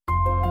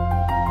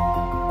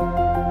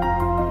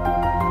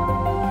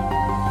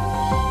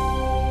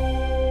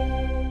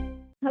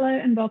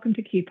welcome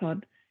to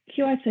QPod,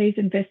 QIC's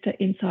Investor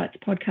Insights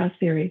podcast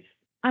series.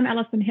 I'm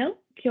Alison Hill,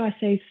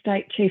 QIC's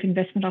State Chief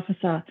Investment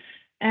Officer,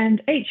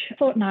 and each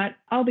fortnight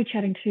I'll be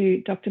chatting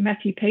to Dr.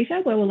 Matthew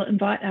Peter, where we'll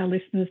invite our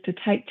listeners to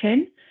take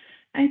 10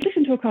 and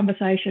listen to a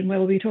conversation where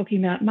we'll be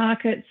talking about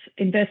markets,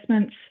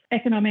 investments,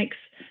 economics,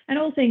 and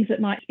all things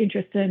that might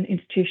interest an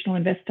institutional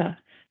investor.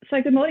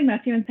 So good morning,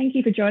 Matthew, and thank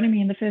you for joining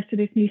me in the first of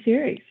this new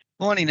series.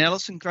 Morning,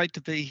 Alison. Great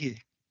to be here.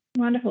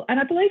 Wonderful. And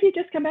I believe you've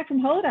just come back from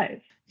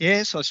holidays.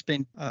 Yes, I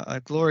spent a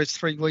glorious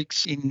 3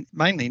 weeks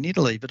mainly in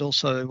Italy, but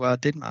also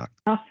Denmark.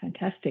 Oh,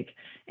 fantastic.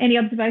 Any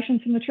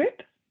observations from the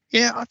trip?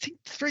 Yeah, I think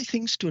 3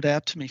 things stood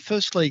out to me.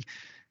 Firstly,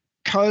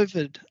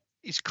 COVID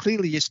is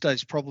clearly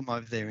yesterday's problem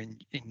over there in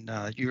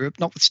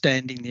Europe,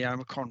 notwithstanding the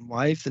Omicron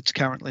wave that's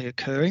currently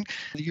occurring.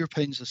 The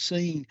Europeans are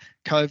seeing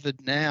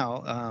COVID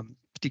now,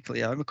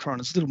 particularly Omicron,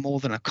 as little more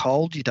than a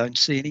cold. You don't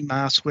see any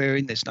mask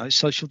wearing. There's no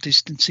social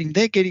distancing.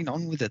 They're getting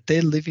on with it.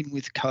 They're living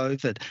with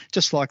COVID,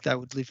 just like they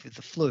would live with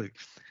the flu.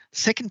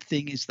 Second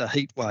thing is the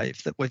heat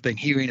wave that we've been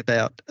hearing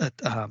about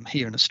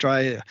here in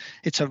Australia.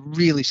 It's a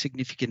really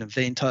significant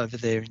event over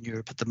there in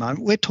Europe at the moment.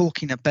 We're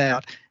talking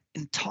about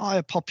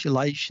entire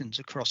populations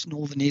across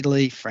northern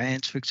Italy,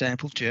 France, for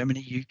example,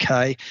 Germany,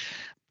 UK,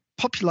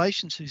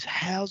 populations whose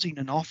housing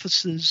and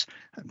offices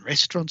and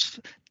restaurants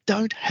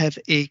don't have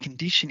air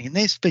conditioning.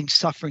 They've been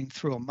suffering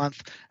through a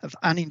month of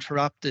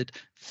uninterrupted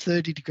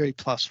 30-degree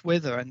plus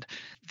weather. And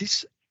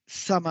this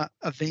summer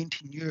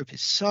event in Europe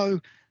is so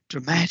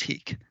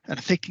dramatic and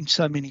affecting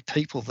so many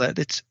people that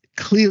it's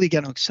clearly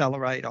going to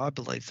accelerate, I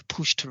believe, the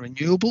push to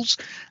renewables.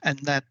 And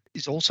that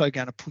is also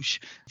going to push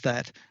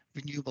that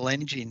renewable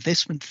energy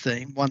investment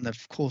theme, one,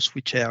 of course,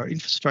 which our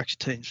infrastructure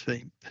team's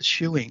been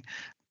pursuing,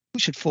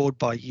 push it forward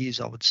by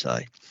years, I would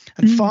say.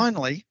 And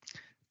finally,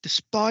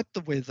 despite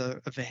the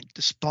weather event,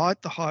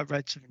 despite the high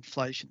rates of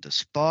inflation,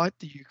 despite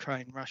the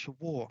Ukraine-Russia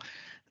war,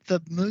 the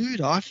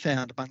mood I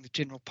found among the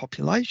general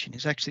population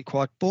is actually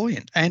quite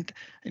buoyant and,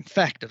 in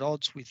fact, at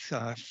odds with,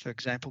 for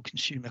example,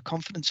 consumer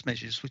confidence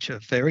measures, which are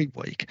very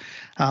weak.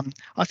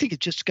 I think it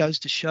just goes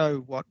to show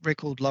what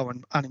record low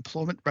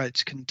unemployment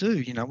rates can do.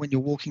 You know, when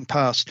you're walking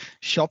past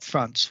shop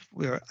fronts,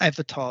 we're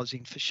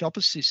advertising for shop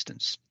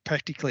assistance,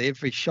 practically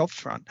every shop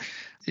front.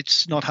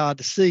 It's not hard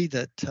to see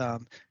that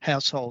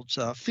households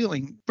are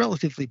feeling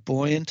relatively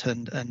buoyant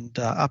and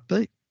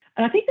upbeat.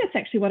 And I think that's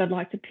actually what I'd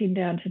like to pin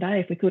down today,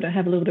 if we could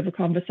have a little bit of a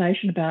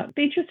conversation about.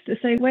 Be interested to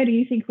see, where do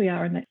you think we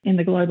are in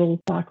the global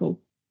cycle?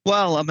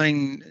 Well, I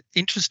mean,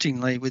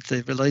 interestingly, with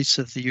the release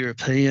of the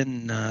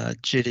European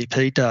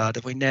GDP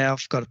data, we now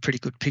have got a pretty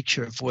good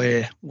picture of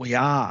where we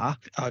are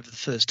over the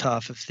first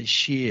half of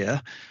this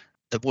year.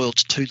 The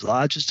world's 2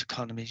 largest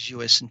economies,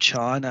 US and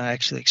China,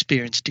 actually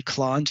experienced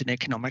declines in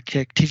economic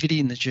activity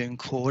in the June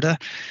quarter,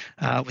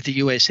 with the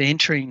US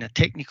entering a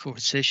technical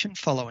recession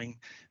following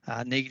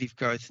negative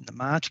growth in the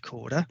March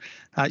quarter.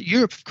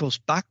 Europe, of course,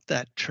 bucked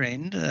that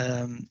trend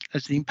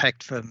as the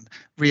impact from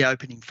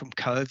reopening from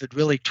COVID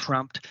really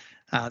trumped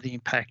the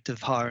impact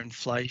of higher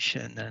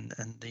inflation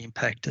and the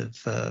impact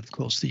of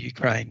course, the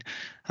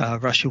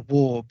Ukraine-Russia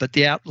war. But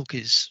the outlook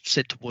is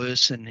set to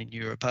worsen in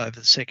Europe over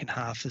the second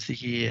half of the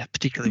year,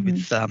 particularly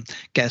with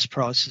gas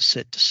prices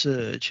set to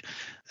surge.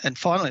 And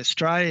finally,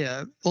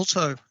 Australia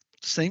also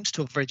seems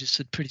to have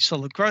registered pretty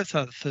solid growth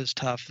over the first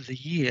half of the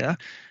year.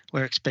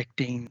 We're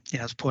expecting,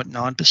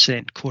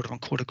 0.9%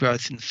 quarter-on-quarter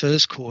growth in the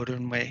first quarter,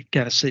 and we're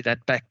going to see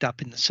that backed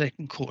up in the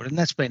second quarter. And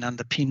that's been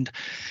underpinned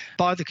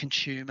by the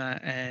consumer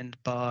and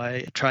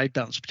by trade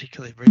balance,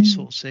 particularly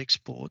resource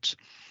exports.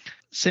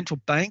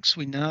 Central banks,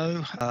 we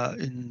know,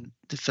 in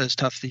the first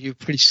half of the year, were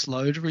pretty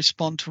slow to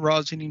respond to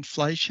rising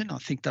inflation. I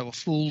think they were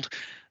fooled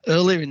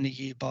earlier in the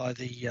year by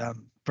the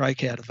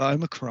breakout of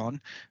Omicron,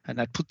 and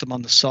that put them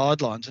on the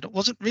sidelines. And it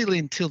wasn't really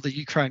until the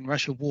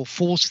Ukraine-Russia war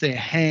forced their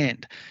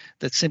hand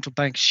that central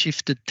banks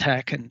shifted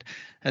tack, and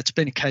it's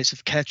been a case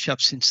of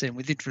catch-up since then,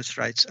 with interest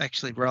rates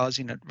actually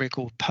rising at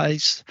record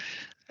pace.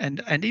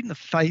 And in the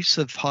face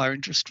of higher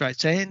interest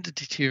rates and a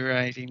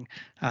deteriorating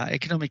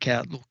economic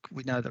outlook,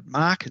 we know that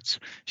markets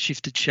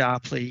shifted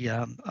sharply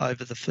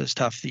over the first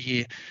half of the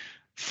year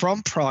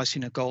from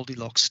pricing a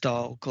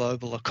Goldilocks-style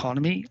global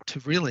economy to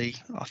really,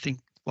 I think,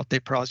 what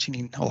they're pricing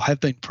in, or have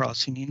been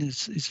pricing in,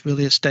 is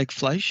really a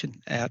stagflation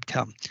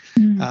outcome.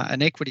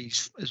 And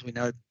equities, as we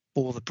know,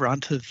 bore the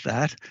brunt of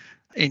that,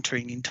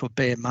 entering into a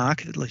bear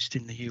market, at least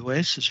in the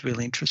US, as real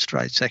interest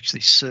rates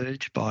actually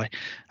surged by,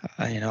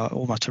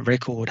 almost a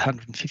record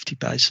 150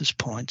 basis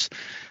points.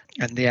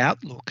 And the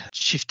outlook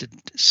shifted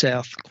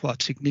south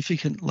quite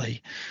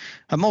significantly.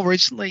 And more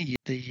recently,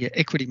 the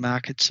equity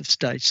markets have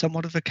stayed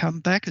somewhat of a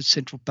comeback as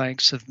central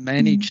banks have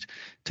managed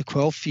to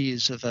quell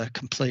fears of a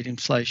complete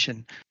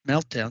inflation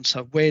meltdown.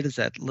 So where does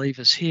that leave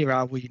us here?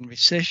 Are we in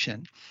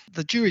recession?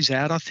 The jury's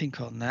out, I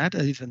think, on that,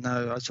 even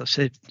though, as I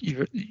said,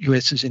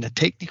 US is in a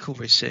technical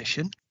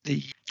recession.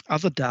 The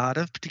other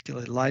data,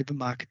 particularly labour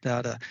market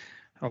data,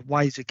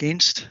 weighs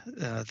against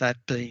that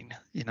being,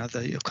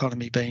 the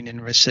economy being in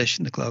a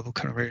recession, the global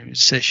economy in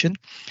recession.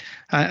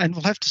 And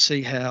we'll have to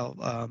see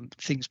how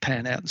things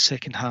pan out in the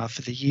second half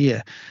of the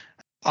year.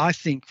 I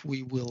think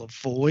we will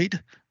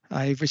avoid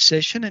a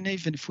recession, and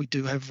even if we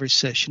do have a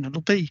recession,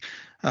 it'll be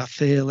a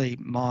fairly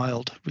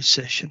mild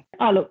recession.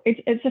 Oh, look,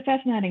 it's a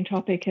fascinating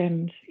topic,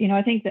 and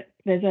I think that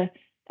there's a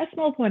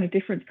small point of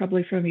difference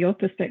probably from your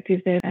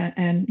perspective there,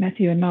 and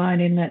Matthew and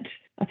mine, in that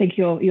I think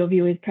your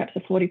view is perhaps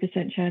a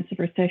 40% chance of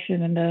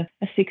recession and a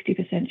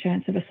 60%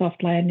 chance of a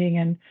soft landing,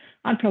 and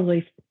I'd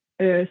probably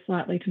err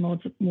slightly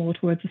more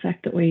towards the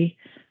fact that we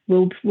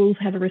will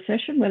have a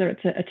recession. Whether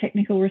it's a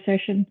technical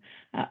recession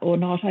or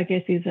not, I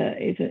guess is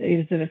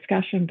a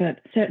discussion. But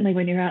certainly,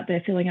 when you're out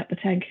there filling up the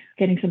tank,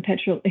 getting some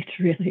petrol, it's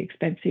really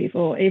expensive.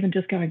 Or even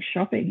just going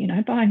shopping,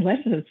 buying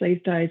lettuce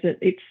these days,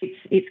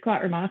 it's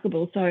quite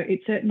remarkable. So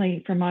it's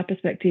certainly, from my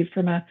perspective,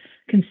 from a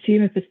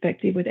consumer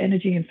perspective, with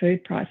energy and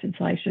food price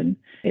inflation,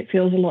 it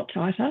feels a lot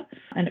tighter,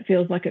 and it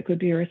feels like it could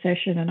be a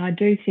recession. And I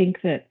do think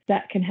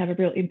that can have a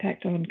real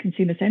impact on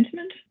consumer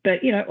sentiment.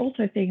 But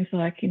also things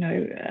like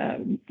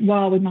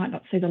while we might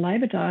not see the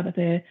labour data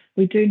there,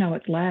 we do know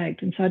it's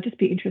lagged. And so I'd just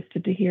be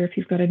interested to hear if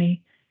you've got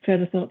any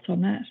further thoughts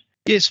on that.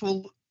 Yes,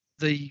 well,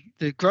 the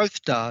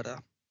growth data,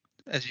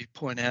 as you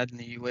point out, in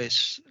the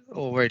US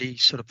already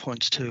sort of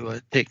points to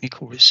a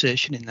technical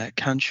recession in that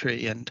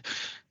country. And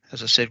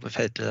as I said, we've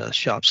had a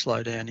sharp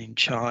slowdown in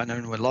China,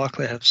 and we're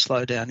likely to have a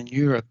slowdown in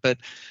Europe. But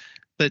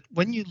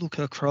when you look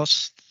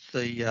across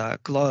the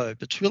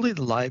globe, it's really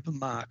the labour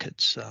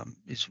markets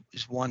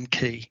is one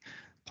key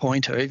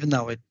pointer, even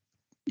though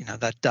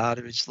that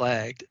data is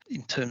lagged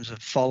in terms of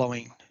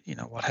following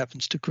what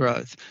happens to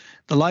growth.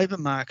 The labour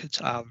markets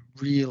are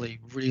really,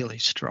 really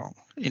strong.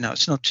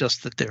 It's not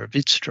just that they're a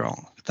bit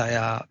strong; they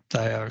are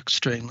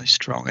extremely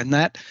strong, and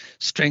that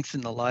strength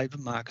in the labour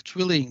market's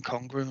really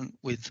incongruent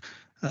with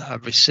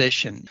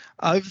recession.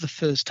 Over the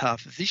first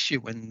half of this year,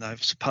 when they were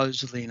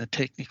supposedly in a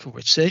technical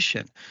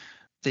recession,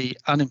 the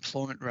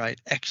unemployment rate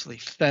actually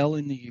fell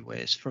in the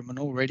US from an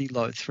already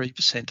low 3%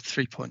 to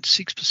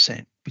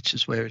 3.6%, which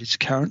is where it is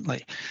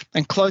currently.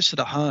 And closer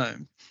to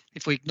home,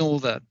 if we ignore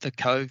the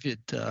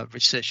COVID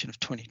recession of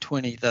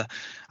 2020, the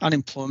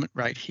unemployment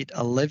rate hit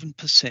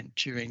 11%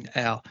 during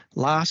our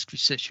last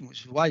recession,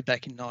 which was way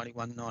back in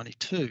 91,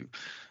 92,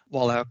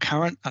 while our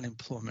current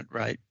unemployment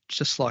rate,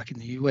 just like in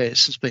the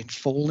US, has been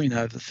falling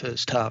over the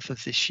first half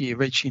of this year,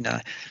 reaching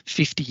a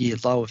 50-year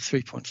low of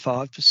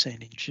 3.5%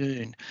 in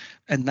June.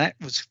 And that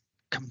was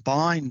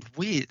combined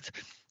with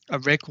a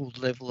record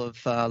level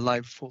of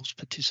labour force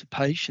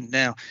participation.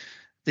 Now,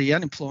 the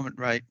unemployment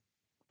rate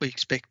we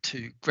expect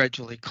to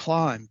gradually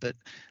climb, but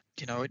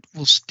it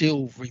will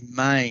still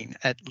remain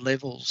at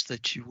levels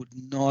that you would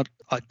not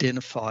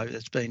identify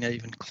as being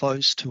even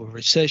close to a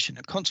recession.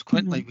 And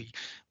consequently,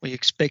 we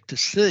expect to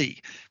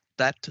see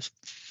that to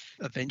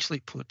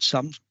eventually put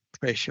some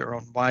pressure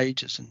on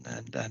wages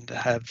and to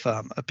have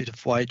a bit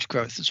of wage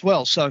growth as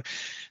well. So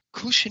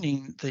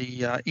cushioning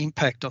the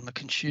impact on the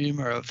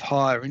consumer of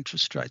higher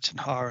interest rates and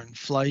higher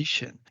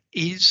inflation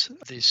is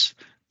this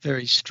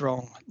very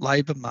strong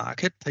labour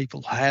market.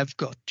 People have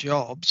got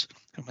jobs,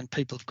 and when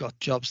people have got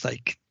jobs,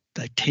 they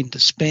tend to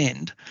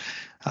spend,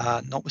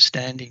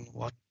 notwithstanding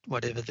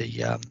whatever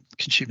the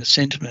consumer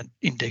sentiment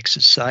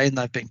indexes say, and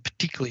they've been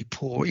particularly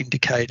poor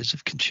indicators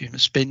of consumer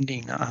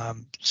spending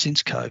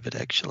since COVID,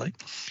 actually.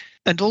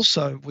 And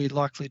also, we're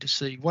likely to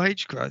see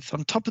wage growth.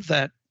 On top of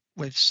that,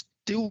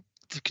 the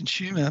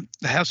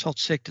household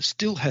sector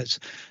still has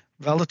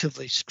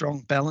relatively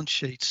strong balance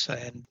sheets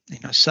and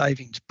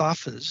savings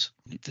buffers.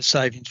 The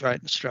savings rate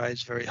in Australia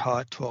is very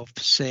high,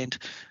 12%.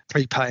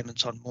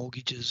 Prepayments on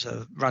mortgages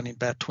are running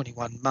about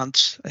 21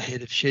 months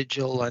ahead of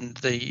schedule, and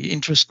the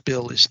interest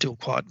bill is still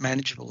quite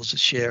manageable as a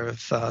share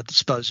of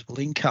disposable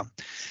income.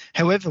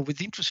 However,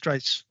 with interest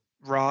rates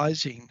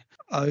rising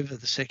over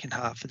the second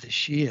half of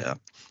this year,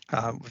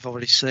 we've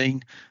already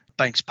seen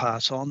banks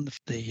pass on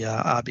the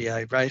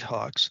RBA rate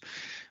hikes.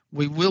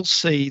 We will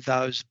see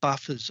those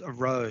buffers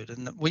erode,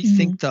 and that we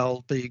think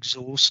they'll be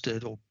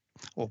exhausted or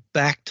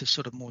back to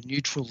sort of more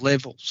neutral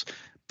levels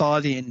by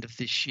the end of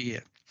this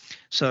year.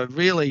 So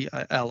really,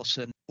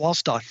 Alison,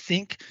 whilst I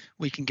think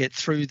we can get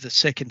through the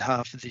second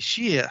half of this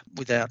year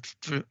without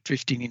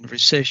drifting into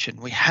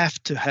recession, we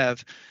have to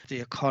have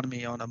the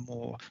economy on a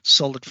more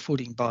solid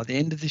footing by the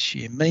end of this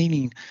year,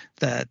 meaning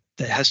that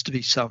there has to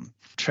be some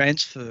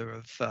transfer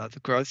of the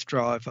growth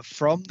driver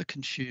from the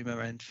consumer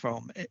and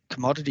from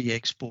commodity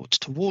exports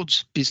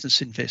towards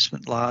business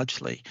investment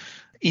largely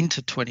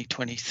into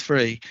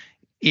 2023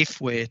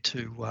 if we're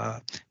to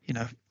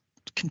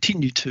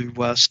continue to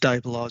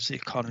stabilise the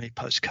economy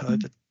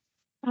post-COVID.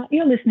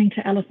 You're listening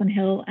to Alison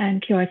Hill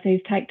and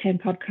QIC's Take 10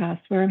 podcast,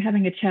 where I'm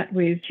having a chat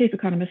with Chief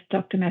Economist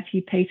Dr.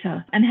 Matthew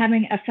Peter and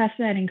having a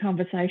fascinating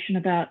conversation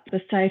about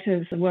the state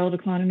of the world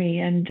economy.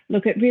 And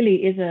look, it really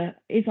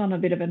is on a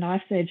bit of a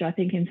knife's edge, I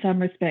think, in some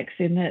respects,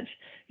 in that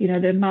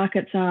the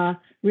markets are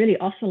really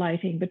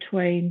oscillating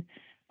between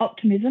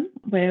optimism,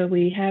 where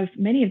we have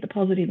many of the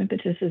positive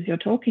impetuses you're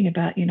talking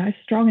about,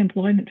 strong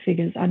employment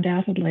figures,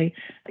 undoubtedly,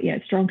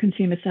 strong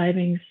consumer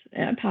savings,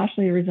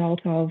 partially a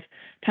result of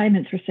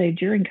payments received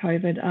during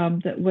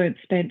COVID that weren't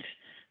spent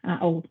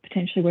or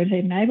potentially weren't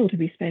even able to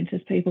be spent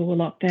as people were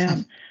locked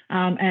down,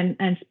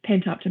 and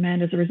pent up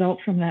demand as a result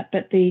from that.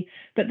 But the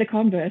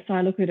converse,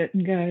 I look at it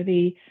and go,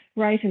 the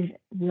rate of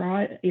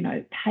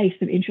pace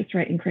of interest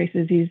rate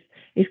increases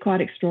is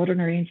quite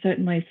extraordinary, and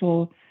certainly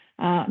for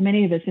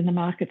many of us in the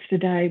markets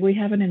today, we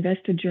haven't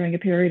invested during a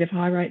period of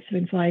high rates of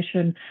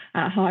inflation,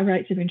 high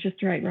rates of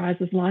interest rate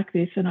rises like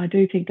this, and I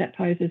do think that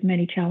poses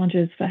many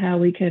challenges for how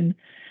we can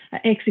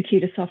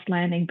execute a soft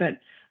landing. But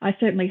I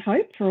certainly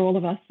hope for all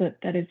of us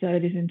that is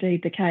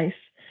indeed the case.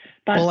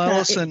 But, well,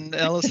 Alison,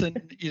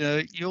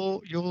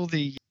 you're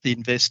the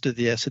investor,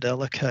 the asset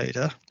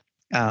allocator.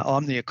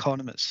 I'm the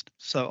economist,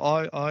 so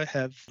I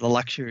have the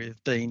luxury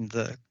of being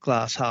the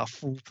glass half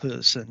full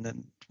person,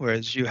 and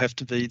whereas you have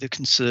to be the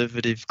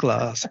conservative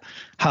glass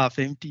half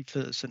empty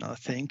person, I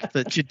think.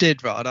 But you're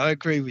dead right. I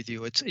agree with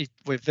you.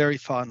 We're very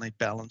finely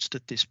balanced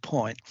at this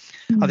point.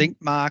 I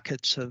think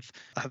markets have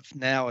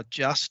now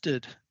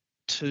adjusted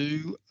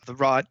to the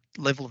right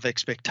level of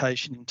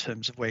expectation in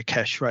terms of where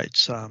cash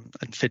rates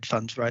and Fed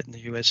funds rate in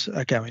the US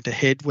are going to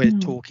head. We're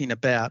talking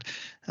about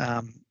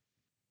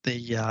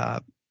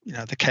the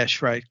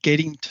cash rate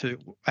getting to,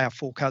 our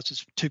forecast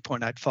is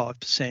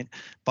 2.85%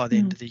 by the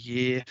end of the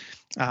year.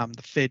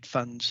 The Fed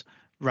funds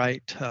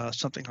rate,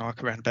 something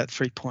like around about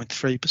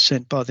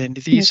 3.3% by the end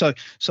of the year.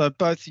 So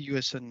both the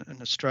US and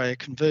Australia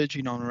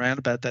converging on around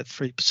about that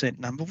 3%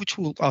 number, which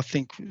I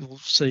think we'll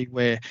see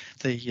where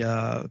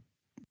the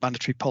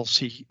monetary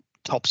policy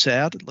tops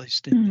out, at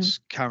least in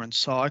this current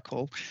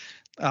cycle.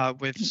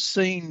 We've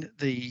seen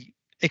the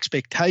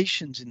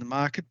expectations in the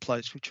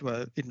marketplace, which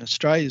were in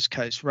Australia's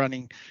case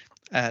running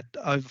at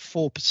over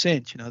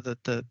 4%,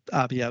 that the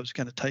RBA was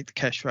going to take the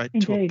cash rate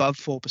to above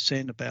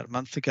 4% about a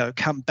month ago,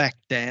 come back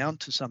down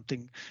to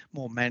something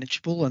more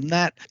manageable. And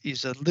that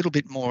is a little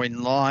bit more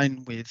in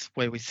line with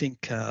where we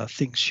think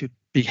things should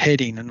be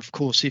heading. And of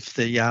course, if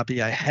the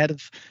RBA had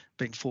have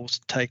been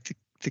forced to take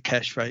the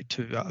cash rate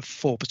to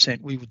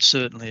 4%, we would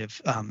certainly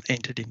have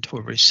entered into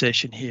a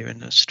recession here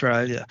in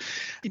Australia.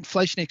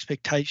 Inflation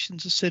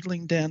expectations are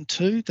settling down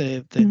too.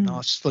 They're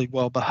nicely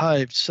well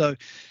behaved.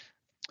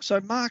 So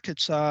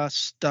markets are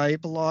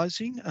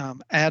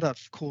stabilising at,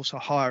 of course, a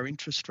higher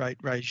interest rate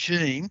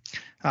regime.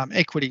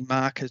 Equity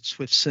markets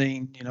we've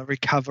seen,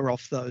 recover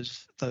off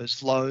those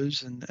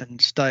lows and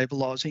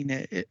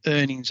stabilising.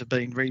 Earnings are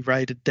being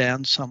re-rated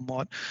down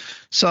somewhat.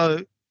 So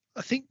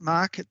I think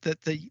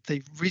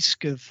the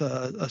risk of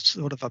a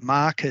sort of a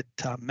market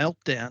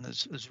meltdown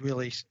is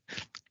really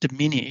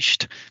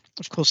diminished.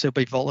 Of course, there'll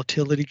be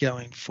volatility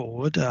going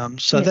forward.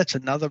 That's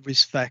another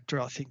risk factor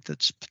I think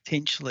that's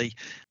potentially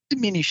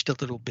diminished a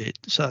little bit.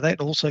 So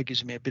that also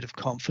gives me a bit of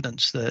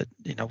confidence that,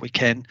 we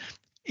can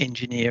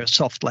engineer a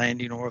soft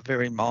landing or a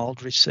very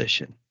mild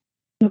recession.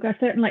 Look, I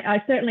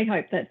certainly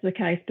hope that's the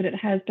case, but it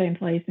has been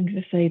pleasing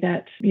to see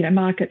that,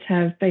 markets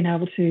have been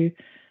able to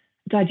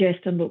digest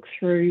and look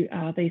through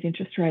these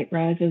interest rate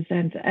rises,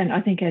 and I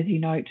think, as you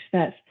note,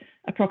 that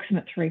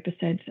approximate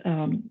 3%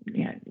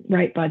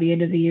 rate by the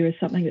end of the year is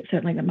something that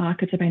certainly the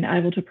markets have been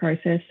able to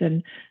process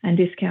and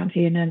discount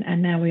in,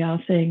 and now we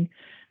are seeing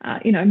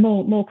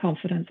more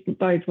confidence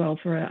bodes well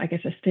for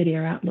a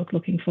steadier outlook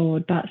looking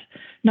forward. But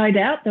no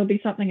doubt there'll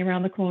be something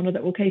around the corner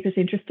that will keep us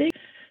interested.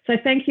 So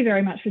thank you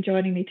very much for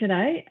joining me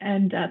today,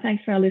 and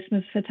thanks for our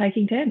listeners for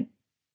taking 10.